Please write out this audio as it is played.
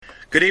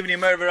Good evening,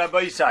 Merva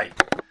Rabbi Isai.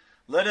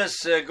 Let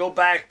us go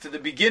back to the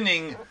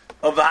beginning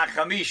of the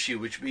HaChamishi,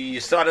 which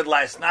we started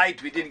last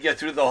night. We didn't get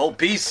through the whole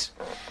piece.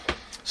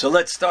 So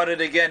let's start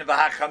it again, the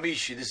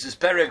HaChamishi. This is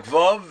Perek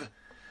Vov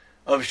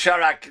of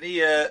Shara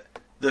Kniya,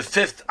 the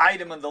fifth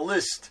item on the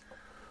list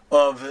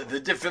of the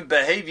different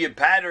behavior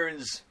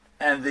patterns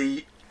and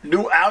the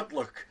new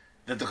outlook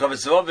that the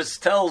Chavetz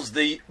Vavos tells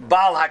the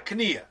Baal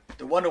HaKniya,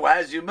 the one who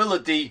has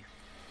humility,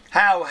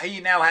 how he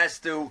now has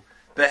to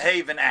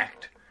behave and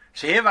act.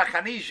 So here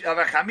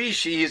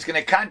Chamishi is going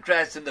to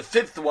contrast in the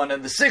fifth one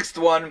and the sixth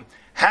one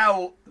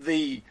how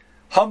the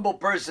humble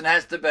person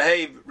has to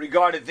behave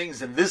regarding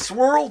things in this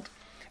world,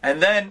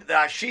 and then the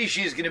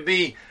Ashishi is going to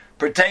be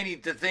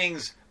pertaining to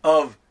things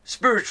of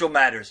spiritual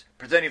matters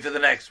pertaining to the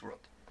next world.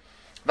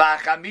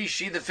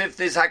 Chamishi, the fifth,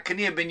 is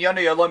Hakniya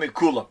Binyana Yalom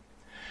Kulam,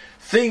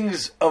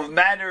 things of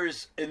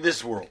matters in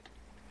this world.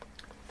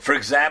 For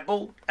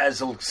example, as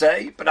he'll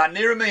say, but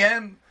Anir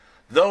Mehem,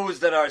 those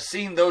that are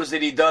seen, those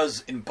that he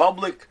does in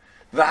public,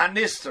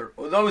 V'hanister,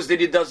 or those that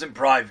he does in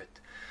private.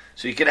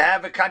 So you can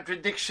have a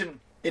contradiction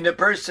in a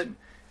person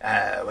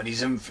when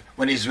he's with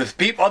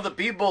other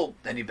people.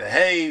 Then he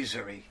behaves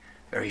very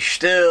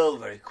still,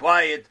 very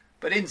quiet.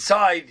 But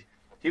inside,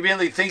 he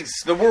really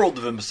thinks the world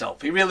of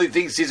himself. He really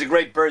thinks he's a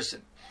great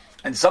person,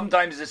 and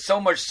sometimes it's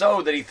so much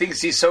so that he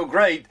thinks he's so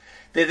great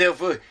that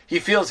therefore he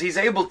feels he's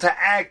able to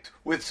act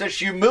with such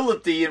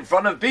humility in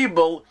front of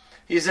people.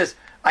 He says,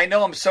 I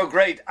know I'm so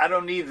great, I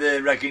don't need the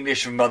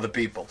recognition from other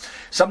people.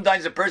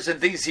 Sometimes a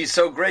person thinks he's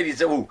so great, he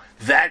says, oh,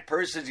 that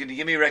person's going to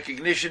give me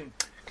recognition.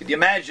 Could you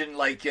imagine,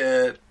 like,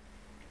 you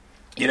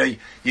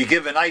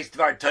give a nice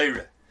Dvar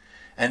Torah,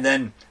 and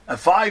then a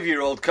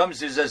 5-year-old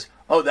comes and says,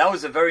 oh, that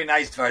was a very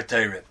nice Dvar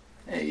Torah.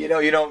 You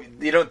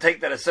don't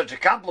take that as such a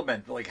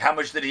compliment. Like, how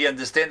much did he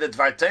understand the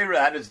Dvar Torah?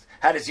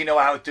 How does he know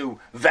how to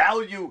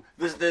value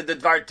the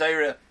Dvar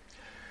Torah?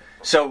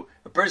 So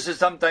a person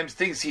sometimes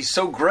thinks he's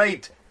so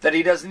great that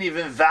he doesn't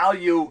even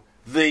value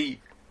the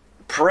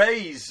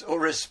praise or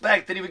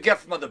respect that he would get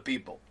from other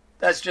people.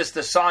 That's just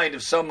a sign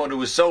of someone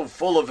who is so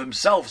full of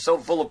himself, so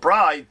full of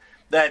pride,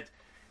 that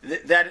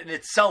in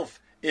itself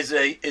is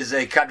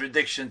a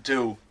contradiction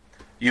to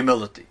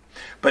humility.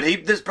 But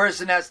this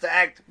person has to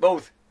act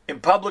both in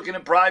public and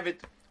in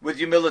private with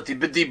humility.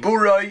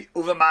 B'diburoi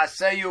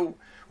uv'maaseyu,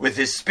 with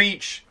his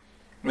speech,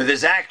 with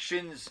his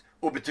actions,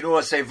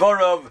 u'b'tenuah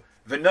sevorov,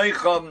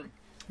 v'noicham,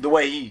 the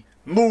way he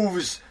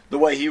moves, the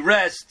way he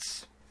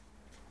rests.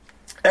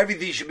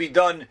 Everything should be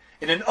done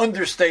in an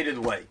understated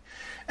way.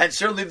 And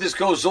certainly this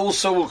goes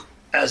also,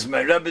 as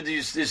my Rebbe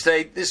used to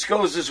say, this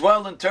goes as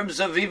well in terms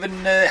of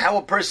even how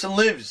a person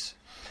lives.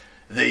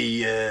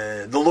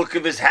 The look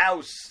of his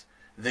house,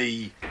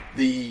 the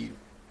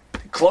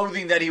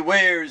clothing that he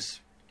wears.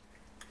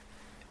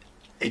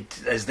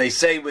 As they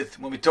say when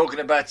we're talking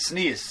about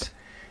tznius,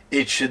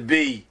 it should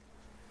be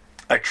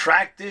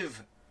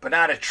attractive but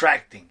not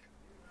attracting.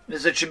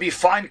 It should be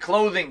fine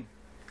clothing.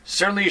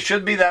 Certainly it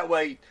should be that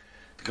way.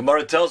 The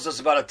Gemara tells us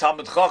about a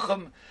Talmud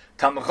Chacham.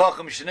 Talmud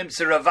Chacham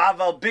shenimtzer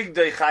ravav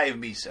bigdei chayiv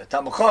misa.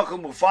 Talmud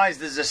Chacham who finds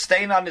there's a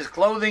stain on his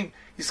clothing,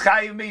 he's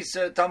chayiv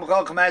misa. Talmud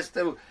Chacham has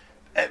to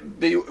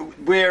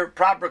wear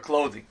proper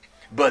clothing.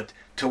 But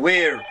to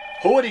wear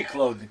haughty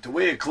clothing, to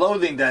wear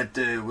clothing that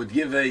would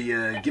give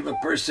a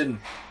person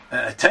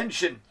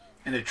attention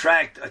and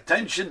attract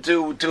attention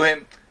to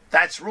him,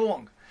 that's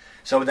wrong.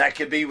 So that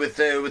could be with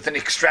an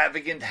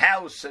extravagant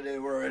house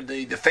or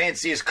the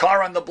fanciest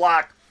car on the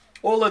block.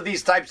 All of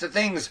these types of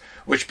things,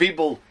 which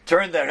people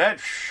turn their head.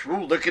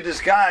 Ooh, look at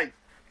this guy.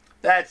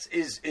 That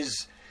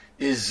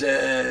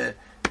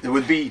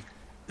would be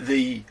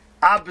the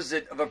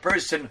opposite of a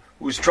person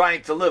who's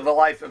trying to live a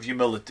life of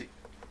humility.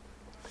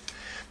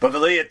 But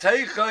as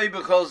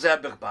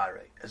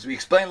we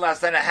explained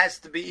last night, it has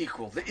to be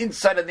equal. The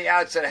inside and the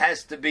outside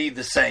has to be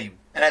the same.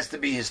 It has to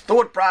be his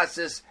thought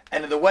process,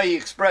 and the way he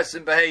expresses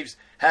and behaves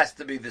has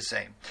to be the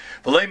same.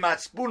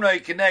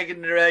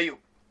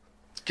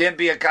 Can't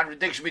be a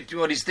contradiction between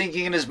what he's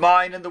thinking in his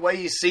mind and the way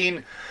he's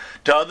seen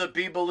to other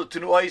people.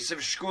 Again,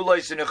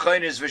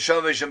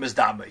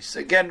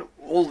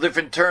 all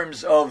different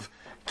terms of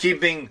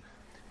keeping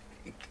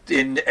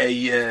in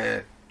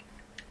a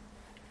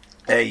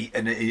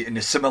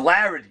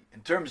similarity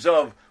in terms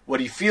of what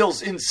he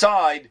feels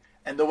inside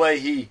and the way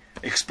he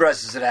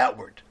expresses it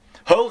outward.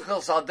 So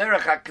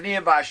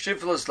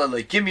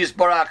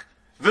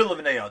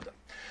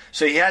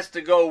he has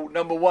to go,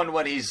 number one,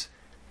 when he's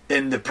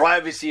in the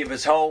privacy of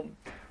his home,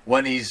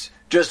 when he's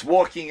just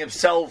walking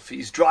himself,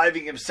 he's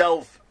driving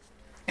himself,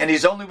 and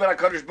he's only with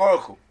HaKadosh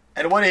Baruch Hu.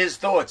 And what are his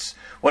thoughts?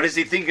 What does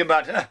he think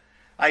about?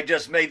 I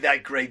just made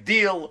that great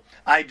deal.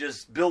 I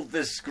just built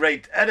this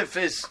great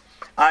edifice.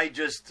 I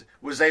just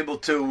was able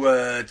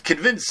to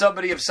convince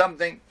somebody of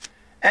something.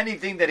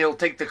 Anything that he'll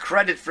take the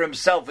credit for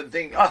himself and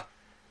think,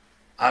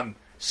 I'm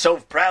so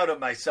proud of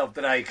myself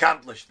that I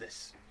accomplished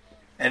this.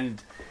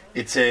 And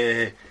it's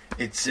a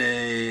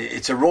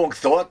wrong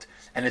thought,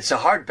 and it's a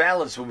hard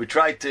balance when we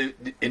try to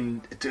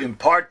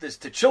impart this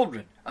to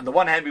children. On the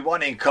one hand, we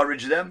want to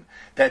encourage them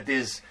that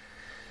there's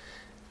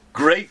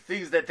great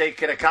things that they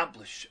can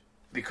accomplish.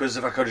 Because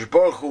if HaKadosh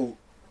Baruch Hu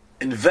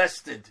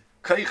invested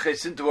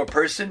koiches into a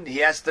person, he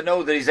has to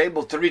know that he's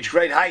able to reach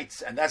great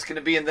heights, and that's going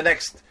to be in the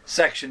next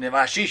section in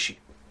Ashishi.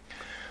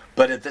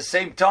 But at the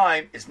same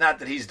time, it's not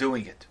that he's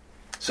doing it.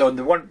 So on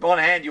the one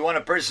hand, you want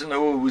a person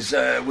who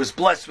was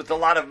blessed with a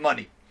lot of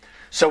money.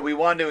 So we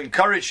want to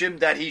encourage him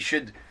that he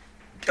should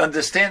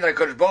understand that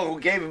HaKadosh Baruch Hu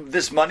gave him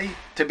this money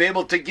to be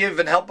able to give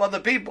and help other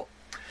people.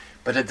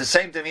 But at the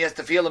same time, he has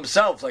to feel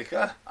himself like,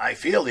 I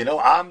feel,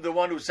 I'm the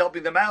one who's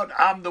helping them out.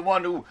 I'm the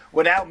one who,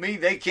 without me,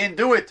 they can't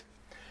do it.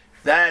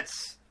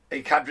 That's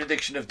a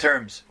contradiction of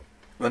terms.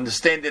 We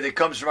understand that it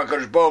comes from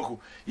HaKadosh Baruch Hu,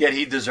 yet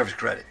he deserves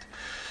credit.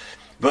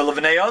 But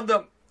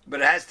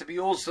it has to be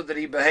also that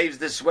he behaves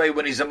this way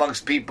when he's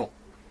amongst people.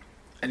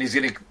 And he's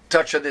going to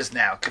touch on this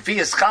now.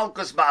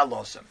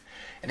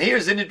 And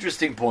here's an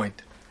interesting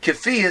point.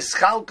 Which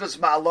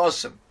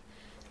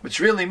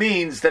really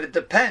means that it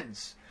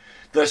depends.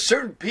 There are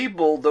certain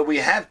people that we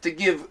have to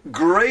give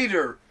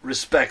greater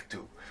respect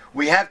to.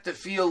 We have to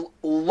feel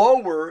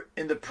lower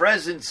in the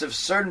presence of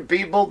certain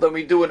people than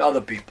we do in other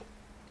people.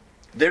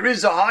 There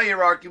is a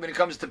hierarchy when it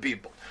comes to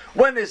people.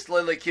 When it's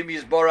Lelekim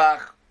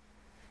Yisborach,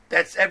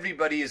 that's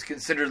everybody is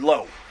considered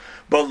low.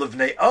 But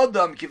Livnei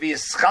Adam Kivi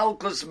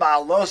Eschalkus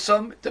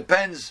Ma'alosam, it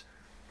depends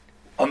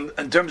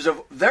in terms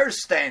of their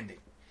standing.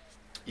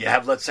 You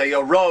have, let's say,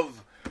 a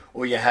Rav,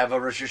 or you have a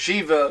Rosh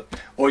Hashiva,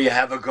 or you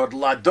have a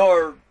Gadol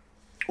Ador,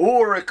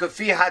 or a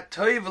Kafi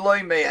HaToiv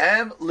Loi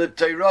Mehem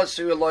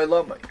L'Teirasu Eloi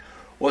Lomai.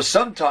 Or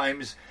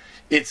sometimes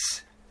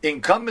it's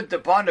incumbent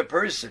upon a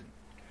person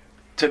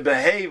to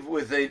behave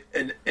with a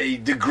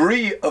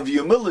degree of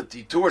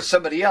humility towards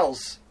somebody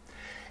else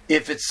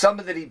if it's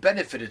something that he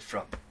benefited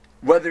from.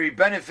 Whether he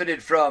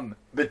benefited from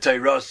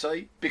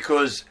B'Teirasai,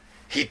 because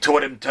he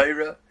taught him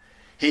Torah,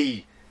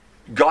 he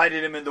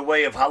guided him in the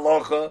way of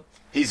halacha,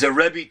 he's a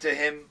Rebbe to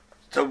him,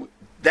 so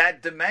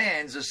that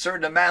demands a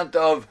certain amount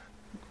of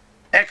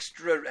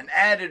extra and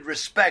added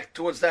respect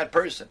towards that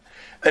person,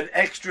 an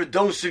extra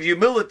dose of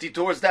humility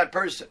towards that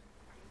person,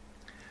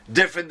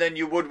 different than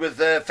you would with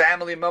a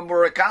family member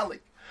or a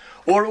colleague,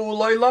 or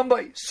ulay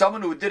lambai,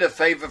 someone who did a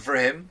favor for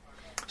him.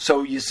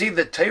 So you see,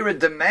 the Torah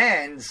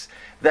demands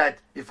that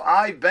if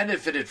I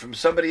benefited from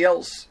somebody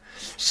else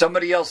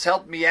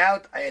helped me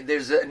out,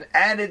 there's an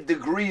added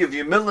degree of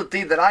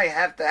humility that I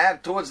have to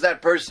have towards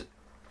that person.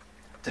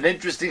 It's an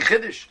interesting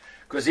chiddush,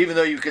 because even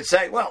though you could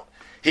say, well,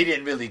 he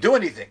didn't really do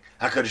anything,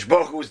 HaKadosh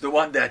Baruch Hu was the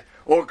one that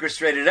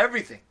orchestrated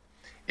everything.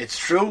 It's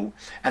true,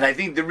 and I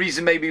think the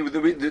reason maybe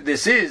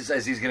this is,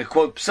 as he's going to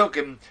quote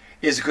Psukim,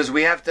 is because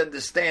we have to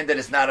understand that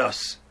it's not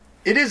us.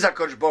 It is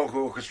HaKadosh Baruch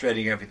Hu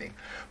orchestrating everything.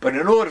 But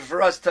in order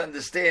for us to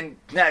understand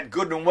that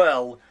good and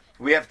well,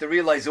 we have to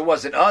realize it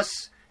wasn't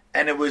us,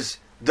 and it was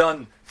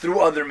done through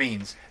other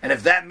means. And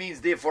if that means,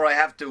 therefore, I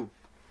have to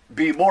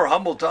be more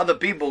humble to other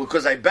people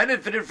because I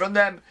benefited from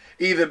them,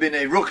 either in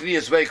a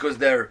ruchnius way because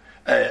they're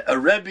a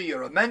rebbe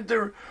or a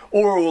mentor,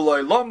 or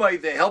ulay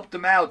lomai, they helped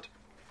him out,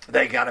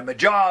 they got him a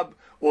job,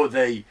 or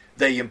they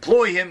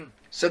employ him.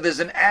 So there's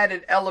an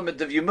added element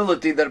of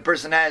humility that a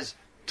person has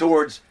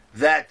towards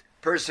that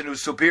person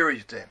who's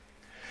superior to him.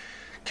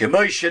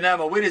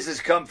 Where does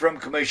this come from?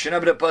 The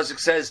pasuk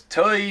says,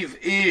 Toiv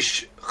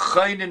ish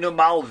chaynenu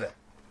malve,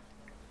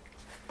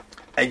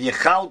 and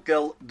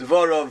yechalkel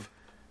dvorov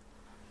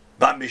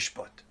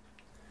b'mishpat.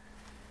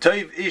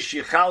 Toiv ish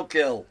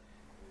yechalkel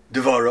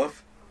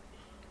dvorov.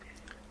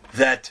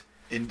 That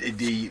in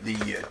the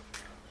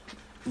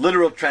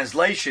literal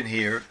translation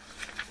here,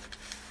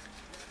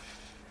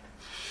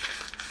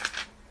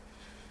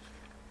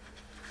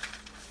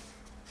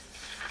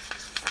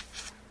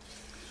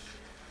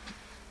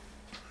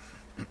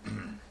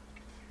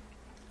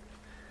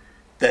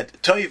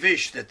 that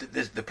toivish, that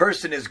the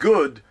person is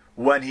good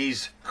when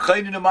he's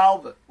chaynin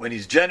malva, when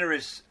he's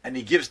generous and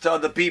he gives to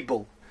other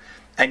people,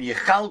 and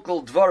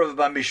yechalkol dvarav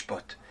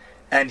b'mishpat,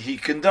 and he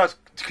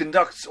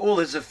conducts all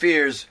his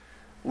affairs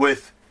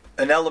with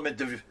an element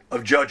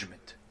of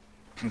judgment.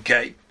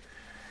 Okay?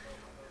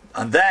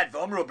 On that,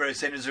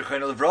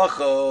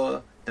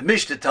 the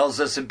Mishnah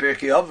tells us in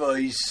Pirkei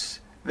Avos,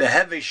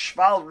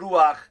 shval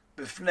ruach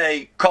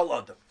b'fnei kol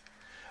adam.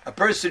 A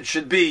person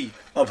should be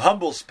of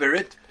humble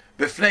spirit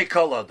b'fnei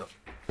kol adam,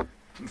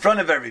 in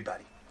front of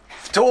everybody,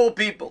 to all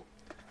people.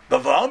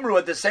 But v'amru,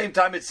 at the same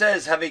time, it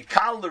says, have a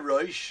kal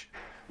l'roish,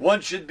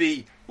 one should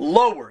be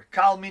lower.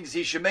 Kal means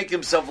he should make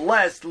himself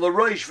less.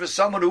 L'roish for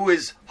someone who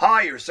is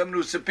higher, someone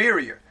who's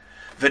superior.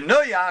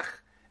 V'noyach,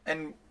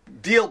 and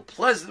deal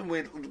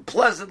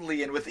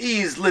pleasantly and with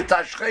ease,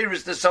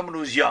 l'tashcheris, to someone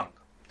who's young.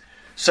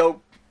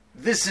 So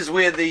this is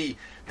where the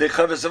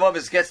Chavos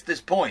Avos gets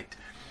this point.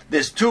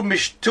 There's two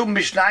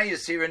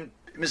mishnayos here in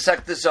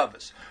Masechtas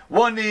Avos.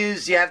 One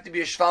is you have to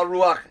be a shval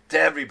ruach to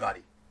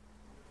everybody.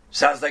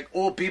 Sounds like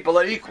all people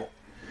are equal.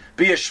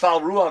 Be a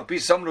shval ruach, be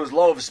someone who's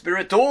low of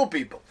spirit to all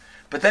people.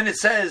 But then it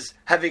says,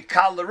 have a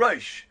kal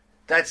l'rosh.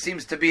 That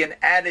seems to be an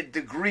added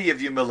degree of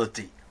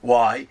humility.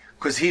 Why?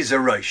 Because he's a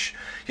rosh.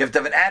 You have to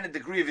have an added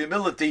degree of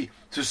humility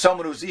to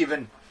someone who's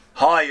even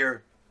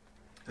higher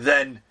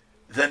than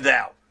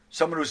thou.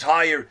 someone who's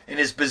higher in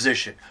his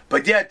position.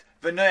 But yet,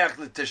 v'noyach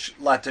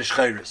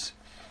latashchayris.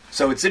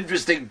 So it's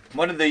interesting,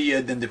 one of the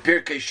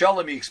Pirkei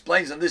Shalom, he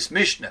explains on this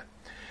Mishnah,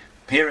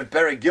 here in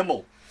Perek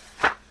Gimel,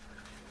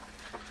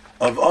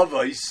 of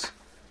Avos,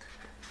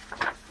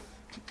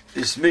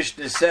 this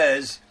Mishnah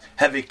says,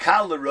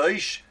 Havikal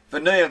l'roish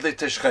v'noyach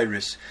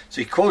latashchayris.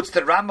 So he quotes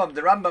the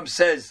Rambam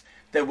says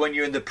that when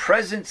you're in the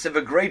presence of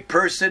a great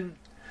person,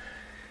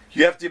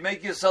 you have to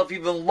make yourself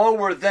even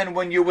lower than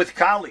when you're with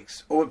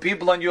colleagues or with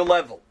people on your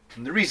level.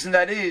 And the reason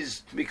that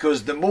is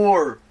because the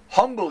more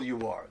humble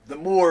you are, the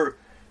more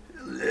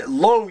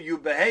low you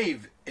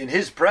behave in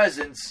his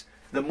presence,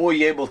 the more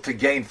you're able to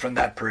gain from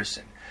that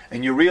person.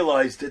 And you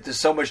realize that there's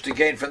so much to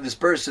gain from this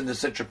person, there's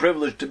such a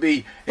privilege to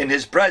be in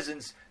his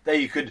presence, that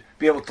you could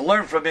be able to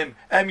learn from him,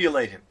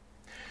 emulate him.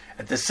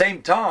 At the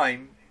same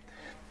time,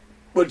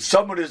 when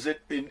someone is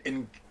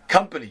in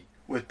company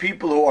with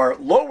people who are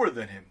lower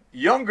than him,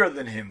 younger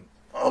than him,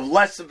 of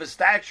less of a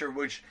stature,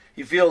 which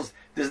he feels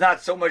there's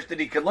not so much that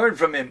he can learn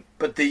from him,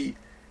 but the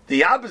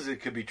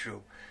opposite could be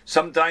true.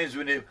 Sometimes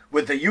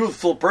with a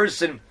youthful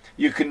person,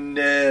 you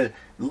can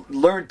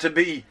learn to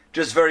be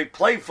just very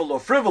playful or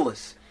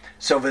frivolous.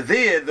 So over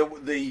there,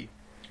 the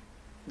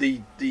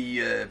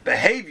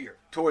behavior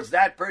towards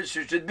that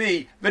person should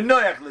be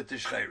v'noyach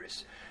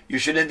l'tishchayris. You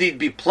should indeed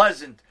be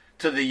pleasant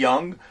to the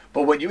young,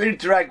 but when you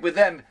interact with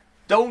them,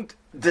 don't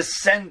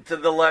descend to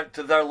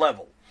their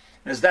level.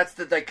 Because that's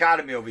the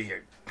dichotomy over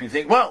here. You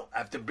think, well, I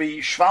have to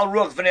be shval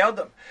ruach v'nei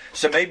adam,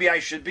 so maybe I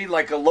should be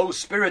like a low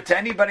spirit to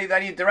anybody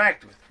that I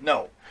interact with.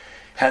 No.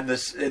 And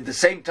at the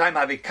same time,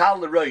 havikal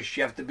l'roish,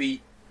 you have to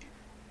be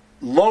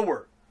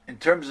lower in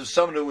terms of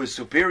someone who is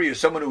superior,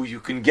 someone who you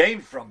can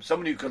gain from,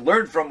 someone you can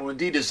learn from, who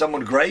indeed is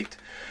someone great.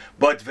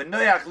 But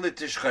v'noyach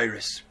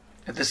l'tishchayris.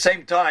 At the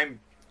same time,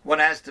 one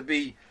has to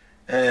be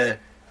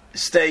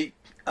stay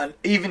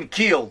even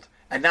keeled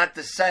and not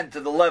descend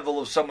to the level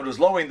of someone who's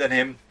lower than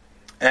him,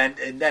 and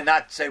then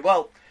not say,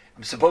 well,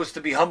 I'm supposed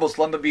to be humble,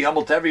 so let me be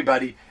humble to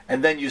everybody,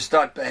 and then you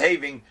start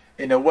behaving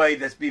in a way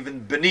that's even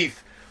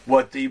beneath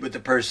what the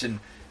person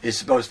is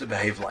supposed to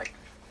behave like.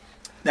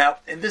 Now,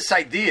 in this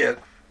idea,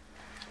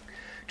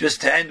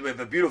 just to end, we have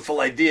a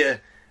beautiful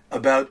idea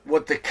about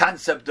what the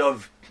concept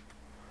of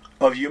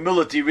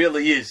humility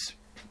really is.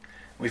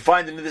 We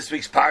find it in this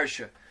week's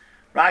parsha.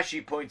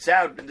 Rashi points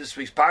out in this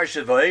week's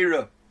parsha,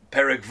 Va'era,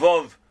 Perek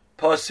Vov,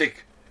 Pasuk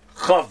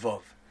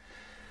Chav.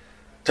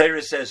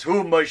 Torah says,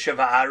 "Who Moshe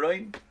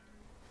va'Aaron,"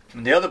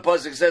 and the other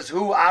pasuk says,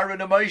 "Who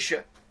Aaron and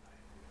Moshe."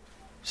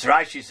 So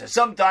Rashi says,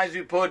 sometimes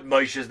we put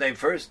Moshe's name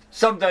first,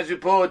 sometimes we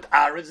put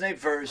Aaron's name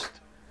first.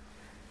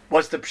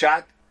 What's the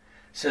pshat?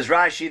 Says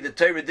Rashi, the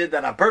Torah did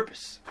that on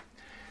purpose.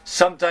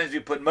 Sometimes we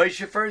put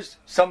Moshe first,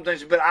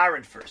 sometimes we put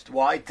Aaron first.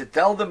 Why? To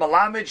tell them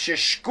Malamed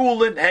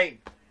sheshkulin hein,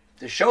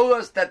 to show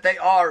us that they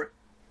are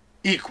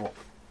equal.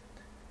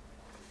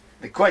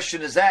 The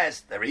question is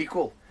asked, they're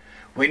equal.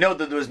 We know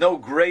that there was no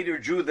greater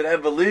Jew that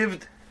ever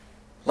lived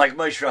like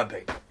Moshe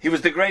Rabbeinu. He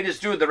was the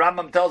greatest Jew. The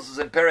Rambam tells us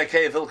in Perek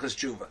Hey of Hilchos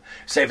Tshuva.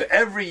 Say if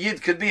every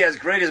Yid could be as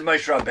great as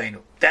Moshe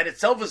Rabbeinu, that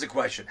itself is a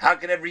question. How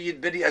can every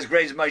Yid be as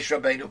great as Moshe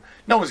Rabbeinu?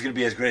 No one's going to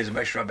be as great as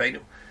Moshe Rabbeinu.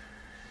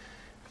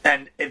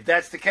 And if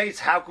that's the case,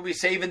 how can we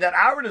say even that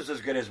Aaron is as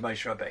good as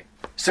Moshe Rabbeinu?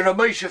 So Rav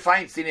Moshe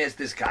Feinstein asks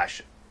this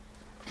kasha.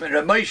 And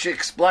Rav Moshe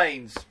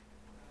explains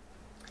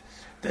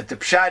that the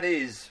pshat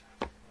is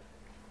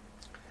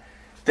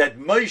that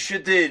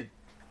Moshe did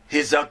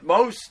his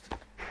utmost,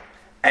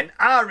 and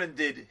Aaron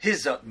did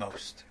his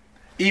utmost.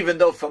 Even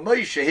though for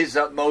Moshe his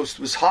utmost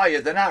was higher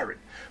than Aaron.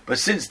 But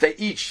since they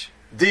each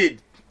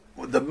did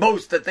the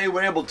most that they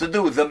were able to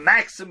do, the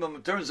maximum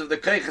in terms of the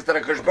keiches that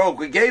HaKadosh Baruch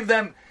Hu gave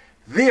them,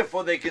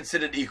 therefore they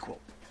considered equal.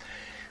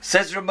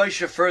 Says Rav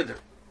Moshe further,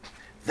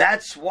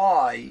 that's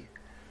why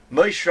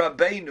Moshe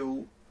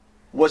Rabbeinu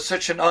was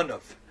such an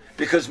anav.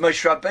 Because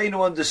Moshe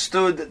Rabbeinu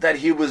understood that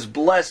he was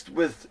blessed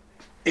with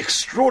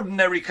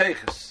extraordinary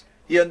keiches.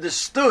 He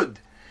understood.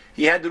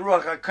 He had the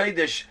Ruach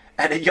HaKodesh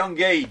at a young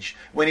age.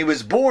 When he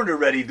was born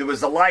already, there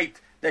was a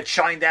light that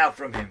shined out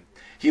from him.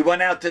 He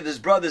went out to his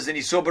brothers and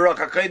he saw Baruch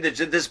HaKodesh,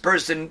 that this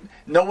person,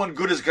 no one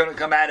good is going to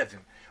come out of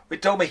him. We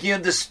told him he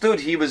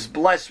understood he was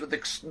blessed with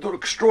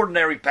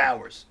extraordinary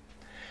powers.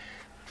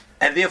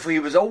 And therefore he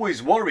was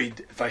always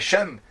worried, if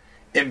Hashem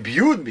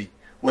imbued me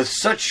with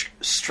such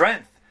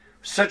strength,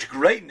 such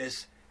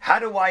greatness, how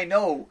do I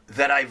know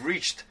that I've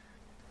reached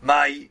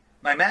my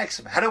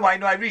maximum? How do I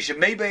know I've reached it?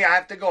 Maybe I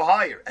have to go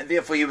higher. And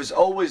therefore he was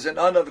always an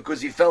honor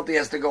because he felt he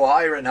has to go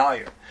higher and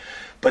higher.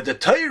 But the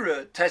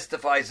Torah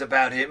testifies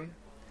about him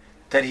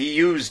that he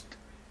used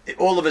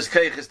all of his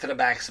keiches to the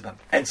maximum.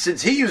 And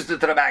since he used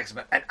it to the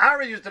maximum, and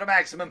Aaron used it to the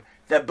maximum,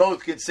 they're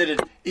both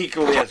considered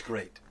equally as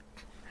great.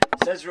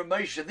 Says Rav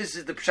Moshe, this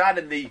is the pshat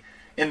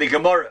in the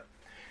Gemara.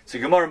 It's a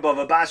Gemara in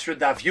Bava Basra,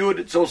 Daf Yud.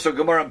 It's also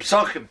Gemara in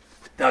Psachim,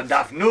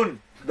 Daf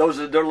Nun. Those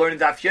that are learning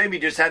Daf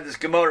Yomi just had this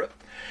Gemara.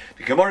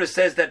 The Gemara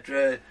says that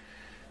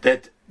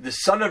the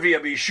son of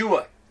Rabbi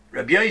Yeshua,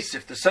 Rabbi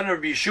Yosef, the son of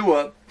Rabbi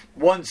Yeshua,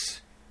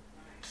 once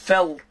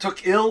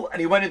took ill, and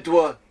he went into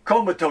a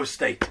comatose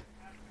state.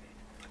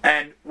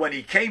 And when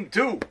he came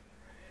to,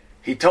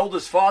 he told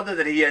his father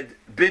that he had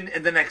been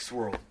in the next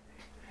world.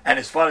 And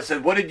his father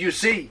said, what did you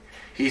see?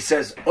 He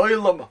says,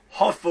 Olam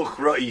Hafuch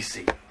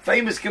Ra'isi.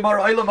 Famous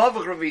Gemara, Olam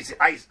Hafuch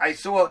Ra'isi. I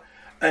saw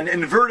an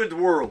inverted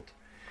world.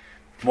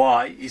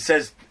 Why? He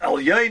says, El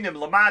Yoinim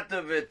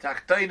Lamata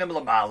V'Tachtainim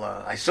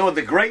Lamala. I saw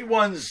the great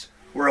ones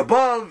were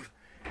above,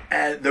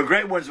 and the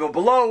great ones were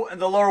below,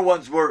 and the lower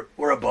ones were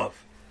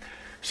above.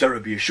 So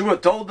Rabbi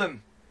Yeshua told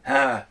him,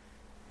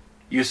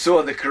 you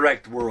saw the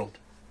correct world.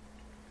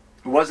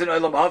 It wasn't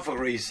Olam Hafuch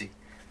Ra'isi.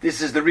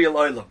 This is the real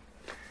Olam.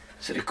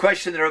 So the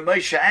question that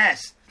Ramosha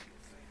asked,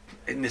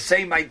 in the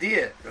same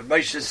idea,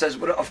 Ramosha says,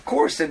 well, of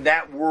course in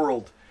that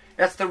world,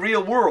 that's the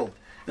real world.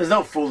 There's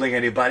no fooling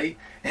anybody.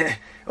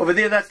 Over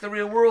there, that's the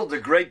real world. The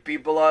great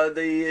people are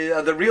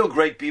the real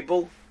great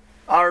people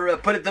are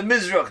put at the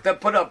Mizrach, they're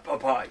put up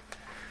high.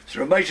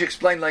 So Ramosha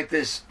explained like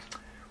this.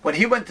 When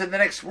he went to the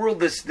next world,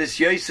 this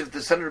Yosef,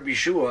 the son of Rabbi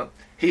Yeshua,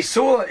 he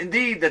saw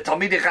indeed that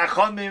Talmidei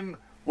Chachamim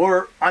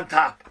were on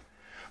top.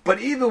 But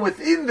even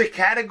within the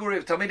category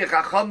of Talmidei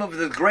Chacham, of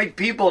the great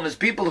people and his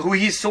people who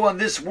he saw in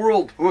this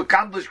world, who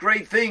accomplished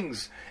great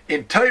things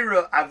in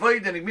Torah,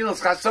 Avodah, and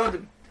Gemilas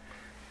Chasodim,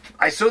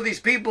 I saw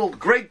these people,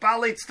 great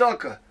Baalei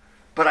Tzedakah,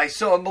 but I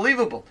saw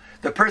unbelievable.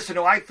 The person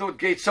who I thought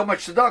gave so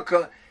much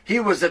tzedakah,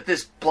 he was at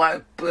this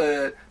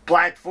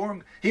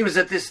platform, he was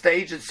at this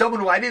stage, and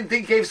someone who I didn't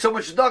think gave so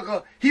much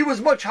tzedakah, he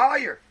was much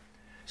higher.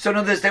 So in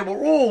other words, they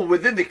were all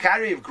within the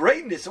category of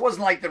greatness. It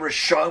wasn't like the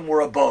Rishon were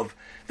above.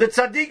 The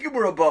Tzaddikim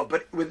were above,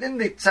 but within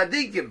the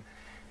Tzaddikim,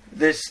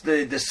 the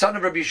son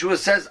of Rabbi Yeshua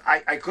says,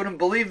 I couldn't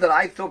believe that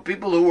I thought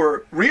people who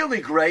were really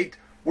great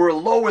were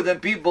lower than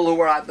people who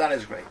were not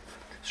as great.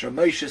 So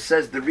Moshe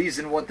says the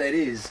reason what that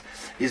is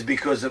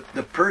because of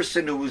the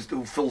person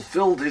who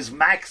fulfilled his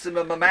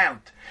maximum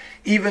amount,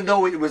 even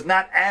though it was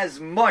not as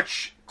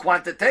much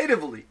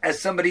quantitatively as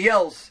somebody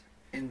else,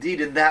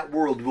 indeed in that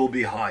world will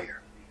be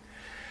higher.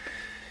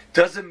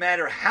 Doesn't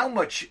matter how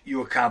much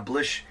you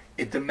accomplish,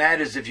 it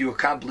matters if you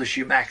accomplish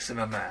your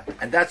maximum amount.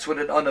 And that's what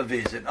an Unav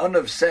is. An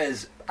Unav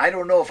says, I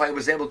don't know if I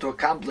was able to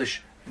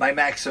accomplish my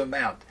maximum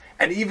amount.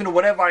 And even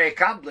whatever I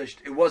accomplished,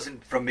 it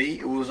wasn't from me.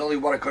 It was only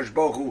what HaKadosh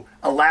Baruch Hu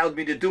allowed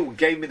me to do,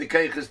 gave me the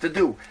keiches to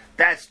do.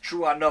 That's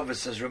true Unav,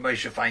 says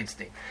Ramosha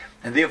Feinstein.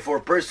 And therefore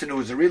a person who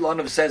is a real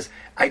Unav says,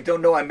 I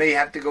don't know, I may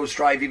have to go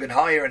strive even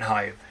higher and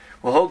higher.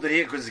 We'll hold it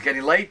here because it's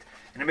getting late.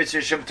 And in Mitzvah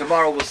Hashem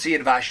tomorrow we'll see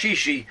in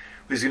Vashishi,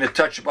 who's going to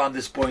touch upon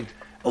this point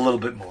a little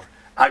bit more.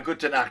 A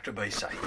gute Nacht, Rabbi Isai.